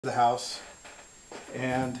The house,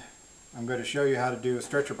 and I'm going to show you how to do a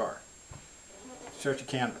stretcher bar, stretcher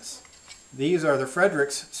canvas. These are the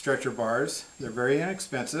Fredericks stretcher bars. They're very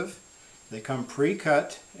inexpensive. They come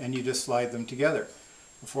pre-cut and you just slide them together.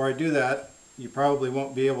 Before I do that, you probably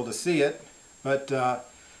won't be able to see it, but the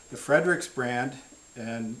Fredericks brand,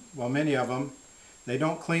 and well, many of them, they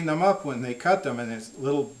don't clean them up when they cut them, and there's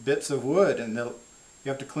little bits of wood, and you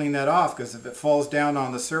have to clean that off, because if it falls down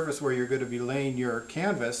on the surface where you're going to be laying your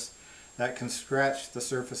canvas, that can scratch the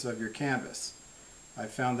surface of your canvas. I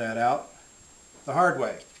found that out the hard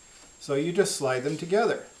way. So you just slide them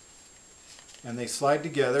together, and they slide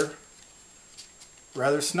together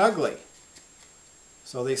rather snugly,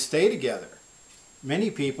 so they stay together. Many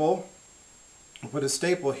people put a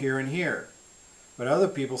staple here and here, but other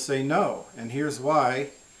people say no, and here's why.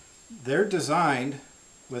 They're designed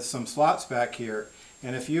with some slots back here,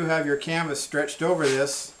 and if you have your canvas stretched over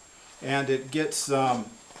this and it gets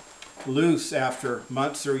loose after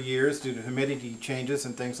months or years due to humidity changes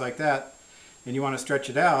and things like that, and you want to stretch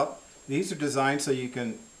it out, these are designed so you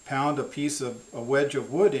can pound a wedge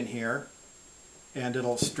of wood in here, and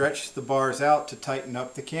it'll stretch the bars out to tighten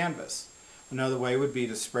up the canvas. Another way would be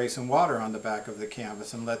to spray some water on the back of the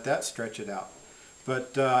canvas and let that stretch it out.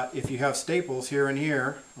 But if you have staples here and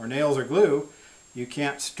here, or nails or glue, you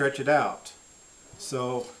can't stretch it out.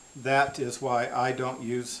 So that is why I don't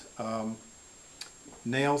use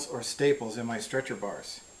nails or staples in my stretcher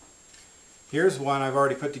bars. Here's one I've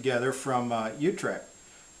already put together from Utrecht.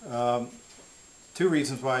 Two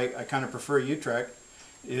reasons why I kind of prefer Utrecht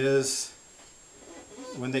is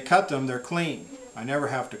when they cut them, they're clean. I never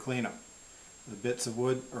have to clean them. The bits of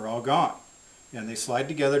wood are all gone, and they slide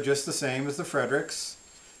together just the same as the Fredericks.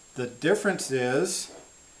 The difference is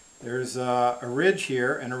there's a ridge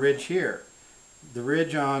here and a ridge here. The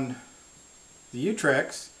ridge on the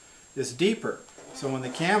Utrechts is deeper, so when the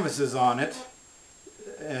canvas is on it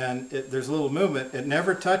and there's a little movement, it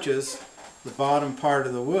never touches the bottom part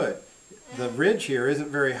of the wood. The ridge here isn't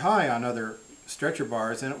very high on other stretcher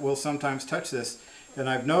bars, and it will sometimes touch this, and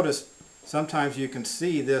I've noticed sometimes you can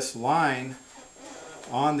see this line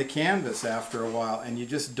on the canvas after a while, and you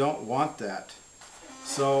just don't want that.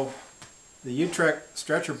 So the Utrecht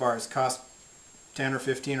stretcher bars cost 10 or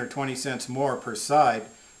 15 or 20 cents more per side.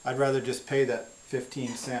 I'd rather just pay that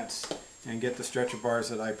 15 cents and get the stretcher bars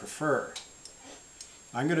that I prefer.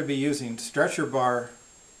 I'm going to be using stretcher bar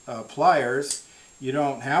pliers. You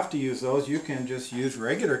don't have to use those. You can just use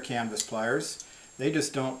regular canvas pliers. They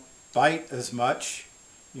just don't bite as much,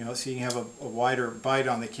 you know, so you can have a wider bite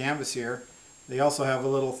on the canvas here. They also have a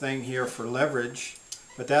little thing here for leverage,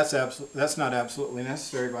 but that's not absolutely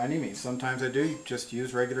necessary by any means. Sometimes I do just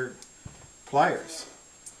use regular pliers.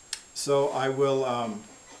 So I will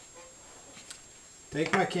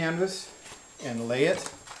take my canvas and lay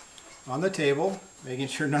it on the table, making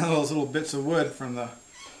sure none of those little bits of wood from the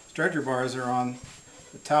stretcher bars are on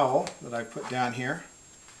the towel that I put down here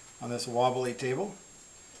on this wobbly table.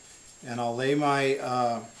 And I'll lay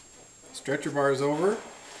my stretcher bars over.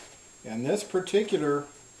 And this particular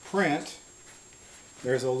print,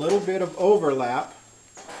 there's a little bit of overlap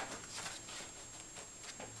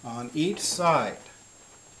on each side.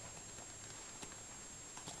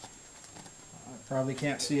 I probably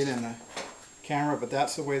can't see it in the camera, but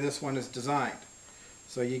that's the way this one is designed.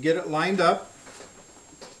 So you get it lined up,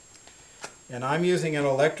 and I'm using an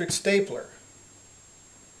electric stapler,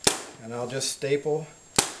 and I'll just staple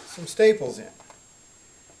some staples in.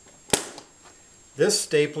 This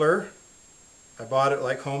stapler, I bought it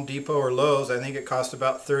like Home Depot or Lowe's. I think it cost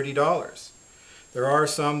about $30. There are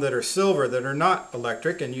some that are silver that are not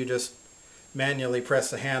electric, and you just manually press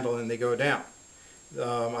the handle and they go down.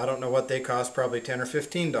 I don't know what they cost, probably $10 or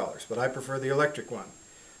 $15, but I prefer the electric one.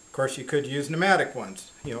 Of course, you could use pneumatic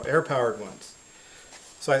ones, you know, air-powered ones.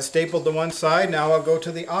 So I stapled the one side. Now I'll go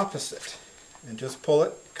to the opposite and just pull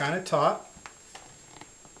it kind of taut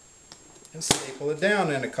and staple it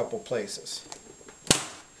down in a couple places.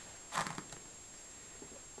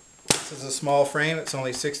 This is a small frame. It's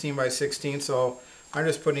only 16 by 16, so I'm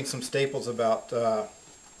just putting some staples about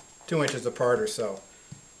 2 inches apart or so.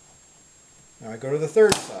 Now I go to the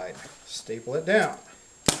third side, staple it down.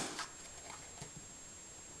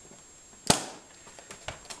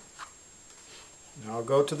 Now I'll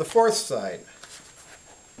go to the fourth side,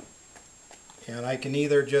 and I can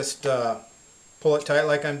either just pull it tight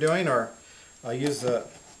like I'm doing, or I'll use the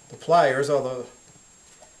pliers, although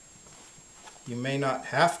you may not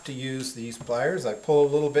have to use these pliers. I pull a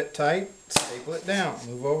little bit tight, staple it down,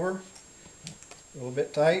 move over, a little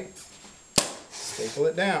bit tight, staple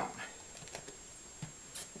it down.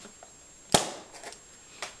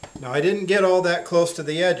 Now I didn't get all that close to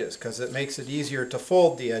the edges because it makes it easier to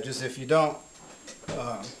fold the edges if you don't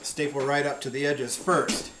staple right up to the edges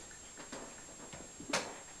first.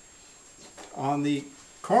 On the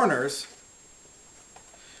corners,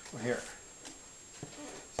 well here,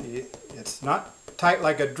 see, it's not tight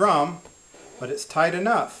like a drum, but it's tight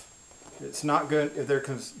enough. It's not good if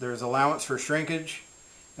there's allowance for shrinkage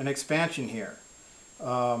and expansion here.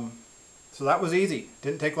 So that was easy.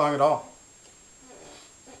 Didn't take long at all.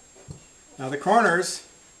 Now the corners,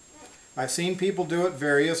 I've seen people do it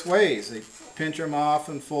various ways. They pinch them off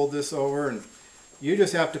and fold this over, and you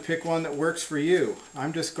just have to pick one that works for you.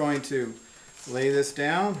 I'm just going to lay this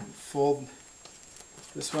down and fold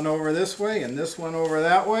this one over this way and this one over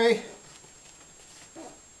that way.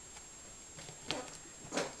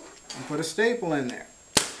 And put a staple in there.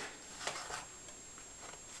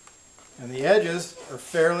 And the edges are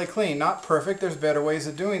fairly clean. Not perfect, there's better ways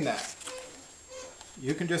of doing that.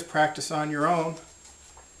 You can just practice on your own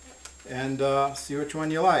and see which one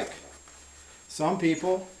you like. Some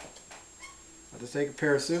people, I'll just take a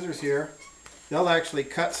pair of scissors here, they'll actually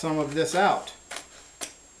cut some of this out.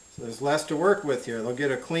 So there's less to work with here. They'll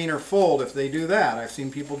get a cleaner fold if they do that. I've seen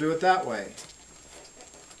people do it that way.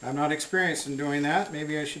 I'm not experienced in doing that.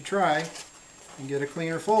 Maybe I should try and get a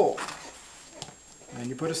cleaner fold. And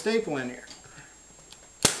you put a staple in here.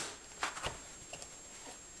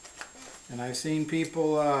 And I've seen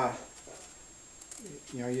people,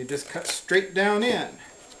 you just cut straight down in.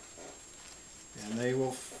 And they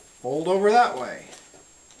will fold over that way.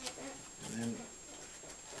 And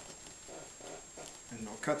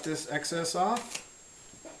they'll cut this excess off.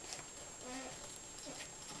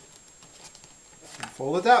 And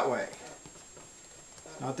fold it that way.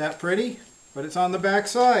 It's not that pretty, but it's on the back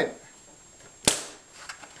side.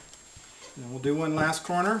 And we'll do one last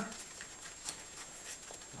corner.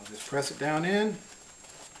 I'll just press it down in,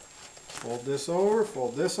 fold this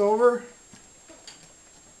over,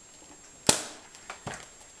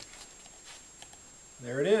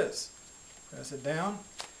 there it is. Press it down.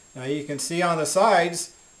 Now you can see on the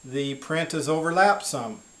sides the print is overlapped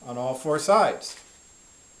some on all four sides.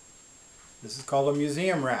 This is called a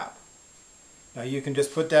museum wrap. Now you can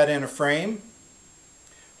just put that in a frame,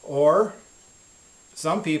 or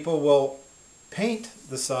some people will paint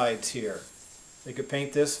the sides here. They could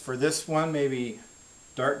paint this for this one, maybe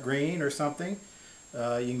dark green or something. You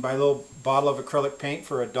can buy a little bottle of acrylic paint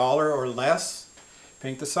for $1 or less.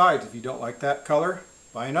 Paint the sides. If you don't like that color,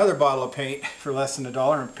 buy another bottle of paint for less than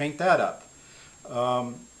 $1 and paint that up.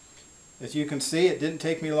 As you can see, it didn't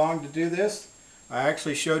take me long to do this. I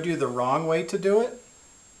actually showed you the wrong way to do it,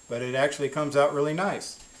 but it actually comes out really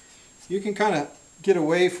nice. You can kind of get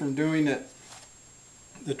away from doing it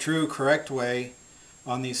the true correct way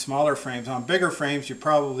on these smaller frames. On bigger frames you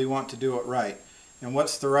probably want to do it right. And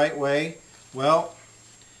what's the right way? Well,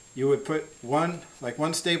 you would put one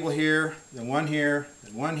staple here, then one here,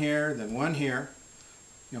 then one here, then one here,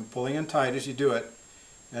 pulling in tight as you do it.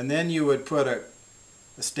 And then you would put a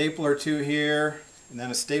staple or two here, and then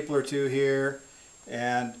a staple or two here,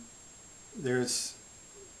 and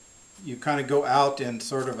you kind of go out in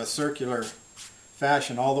sort of a circular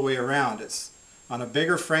fashion all the way around. On a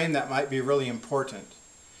bigger frame that might be really important.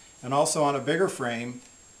 And also on a bigger frame,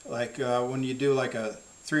 like when you do like a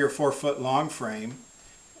 3 or 4 foot long frame,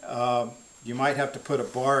 you might have to put a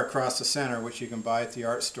bar across the center, which you can buy at the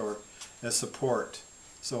art store, as support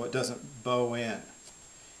so it doesn't bow in.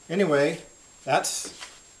 Anyway, that's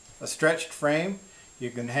a stretched frame. You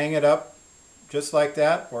can hang it up just like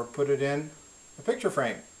that or put it in a picture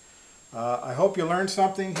frame. I hope you learned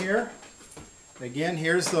something here. Again,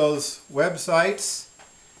 here's those websites.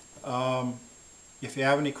 If you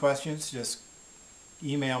have any questions, just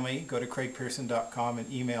email me. Go to craigpearson.com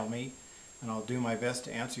and email me, and I'll do my best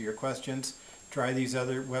to answer your questions. Try these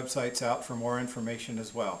other websites out for more information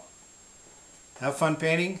as well. Have fun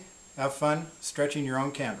painting. Have fun stretching your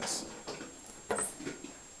own canvas.